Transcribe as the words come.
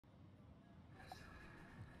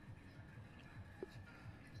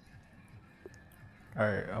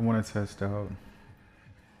Alright, I want to test out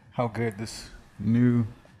how good this new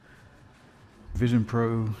Vision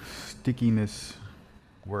Pro stickiness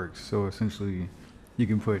works. So essentially, you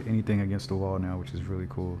can put anything against the wall now, which is really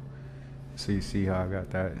cool. So you see how I got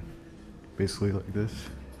that basically like this.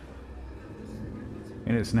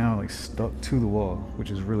 And it's now like stuck to the wall, which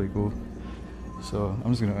is really cool. So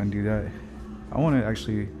I'm just gonna undo that. I want to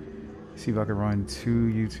actually see if I can run 2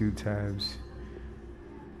 YouTube tabs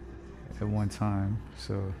at one time.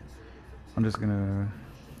 So I'm just gonna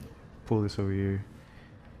pull this over here.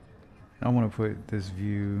 I want to put this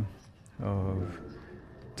view of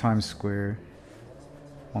Times Square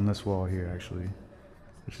on this wall here actually.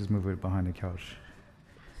 Let's just move it behind the couch.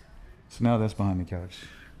 So now that's behind the couch.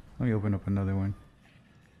 Let me open up another one.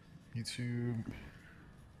 YouTube.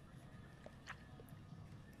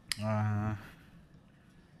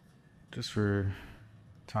 Just for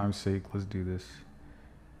time's sake, let's do this.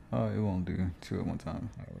 It won't do 2 at one time.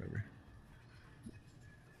 Whatever.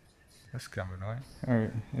 That's kind of annoying.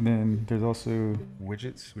 Alright, and then there's also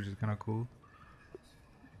widgets, which is kind of cool.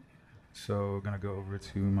 So we're gonna go over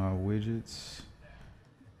to my widgets.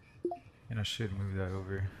 And I should move that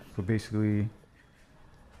over. But basically,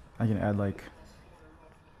 I can add like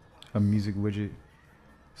a music widget.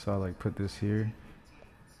 So I like put this here,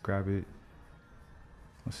 grab it.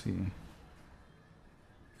 Let's see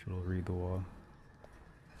if it'll read the wall.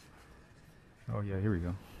 Oh yeah, here we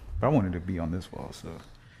go. But I wanted to be on this wall, so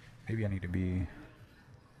maybe I need to be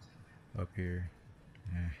up here.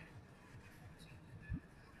 Yeah.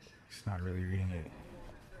 It's not really reading it.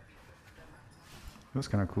 That's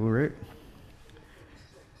kind of cool, right?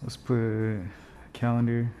 Let's put a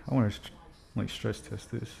calendar. I want to like stress test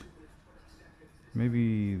this.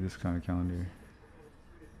 Maybe this kind of calendar.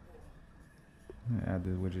 I'm gonna add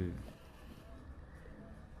the widget.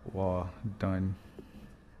 Wall done.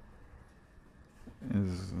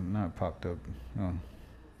 Is not popped up. Oh,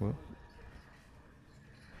 well.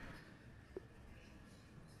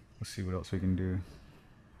 Let's see what else we can do.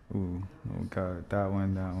 Ooh, oh god, that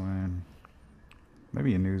one.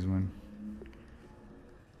 Maybe a news one.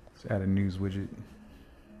 Let's add a news widget.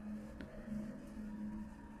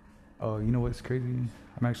 Oh, you know what's crazy?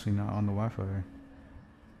 I'm actually not on the Wi-Fi.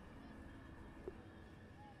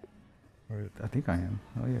 Or I think I am.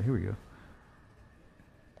 Oh yeah, here we go.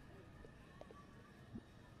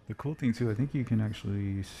 The cool thing too, I think you can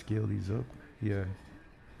actually scale these up. Yeah,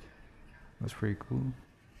 that's pretty cool.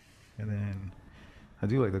 And then I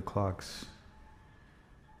do like the clocks.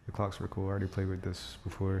 The clocks were cool. I already played with this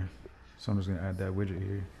before, so I'm just gonna add that widget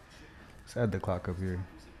here. Let's add the clock up here.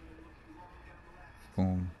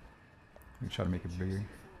 Boom. Let me try to make it bigger.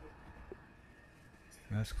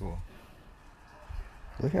 That's cool.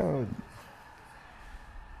 Look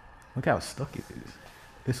how stuck it is.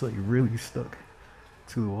 It's like really stuck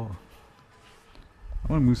to the wall.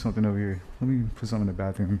 I want to move something over here. Let me put something in the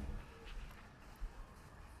bathroom.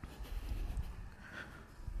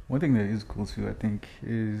 One thing that is cool too, I think,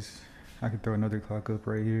 is I could throw another clock up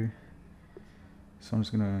right here. So I'm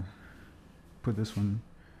just gonna put this one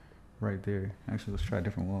right there. Actually, let's try a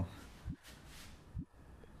different wall.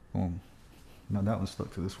 Boom. Now that one's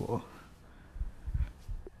stuck to this wall.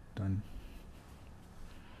 Done.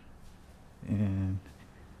 And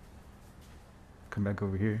come back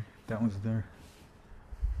over here. That one's there.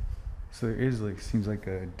 So there is like, seems like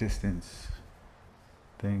a distance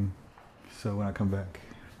thing. So when I come back,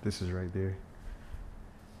 this is right there.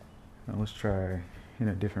 Now let's try in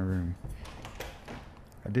a different room.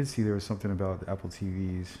 I did see there was something about the Apple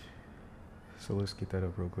TVs. So let's get that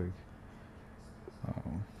up real quick.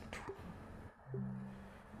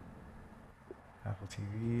 Apple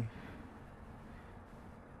TV.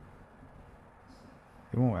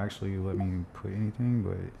 It won't actually let me put anything,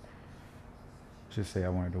 but just say I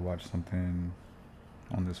wanted to watch something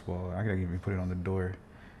on this wall. I could even put it on the door,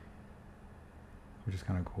 which is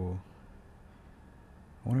kind of cool.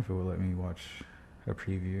 I wonder if it would let me watch a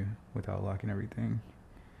preview without locking everything.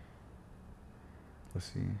 Let's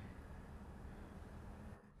see.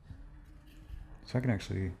 So I can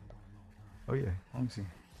actually, oh yeah, let me see.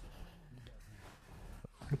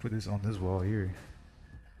 I could put this on this wall here.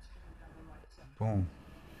 Boom.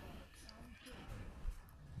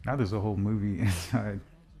 Now there's a whole movie inside,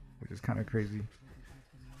 which is kind of crazy.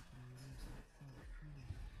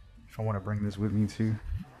 If I want to bring this with me too,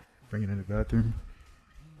 bring it in the bathroom.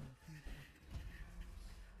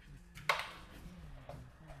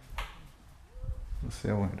 Let's say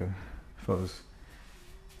I wanted to, if I was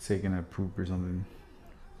taking a poop or something,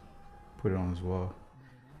 put it on this wall.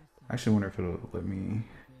 I actually wonder if it'll let me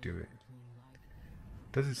do it.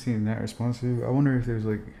 Doesn't seem that responsive. I wonder if there's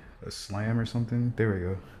like a slam or something. There we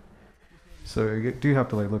go. So you do have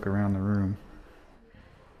to like look around the room.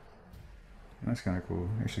 That's kind of cool.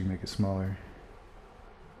 Actually make it smaller.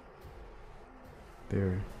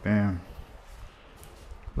 There, bam.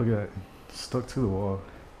 Look at that, stuck to the wall.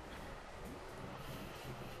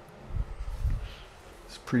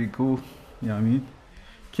 It's pretty cool, you know what I mean?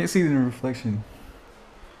 Can't see it in the reflection.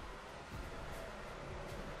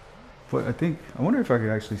 But I wonder if I could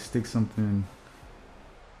actually stick something.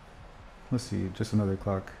 Let's see, just another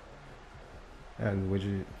clock. Add a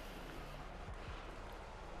widget.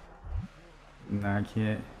 Nah, I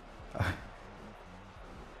can't.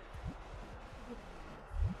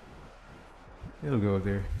 It'll go up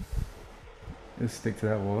there. It'll stick to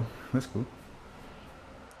that wall. That's cool.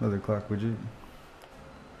 Another clock widget.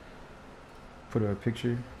 Put a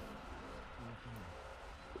picture.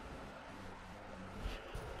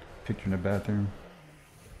 Picture in the bathroom.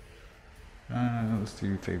 Those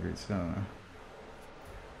two favorites. I don't know.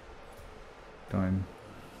 Done.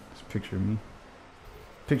 Just picture of me.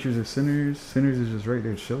 Pictures of Sinners. Sinners is just right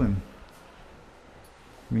there chilling.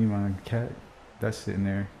 Me and my cat. That's sitting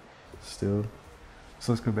there still.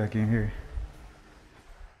 So let's go back in here.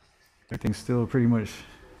 Everything's still pretty much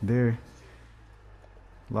there.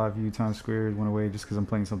 Live view, Times Square went away just because I'm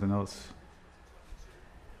playing something else.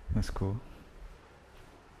 That's cool.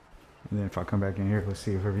 And then if I come back in here, let's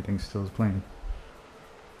see if everything still is playing.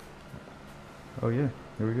 Oh yeah,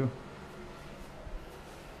 there we go.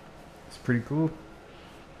 It's pretty cool,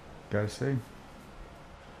 gotta say.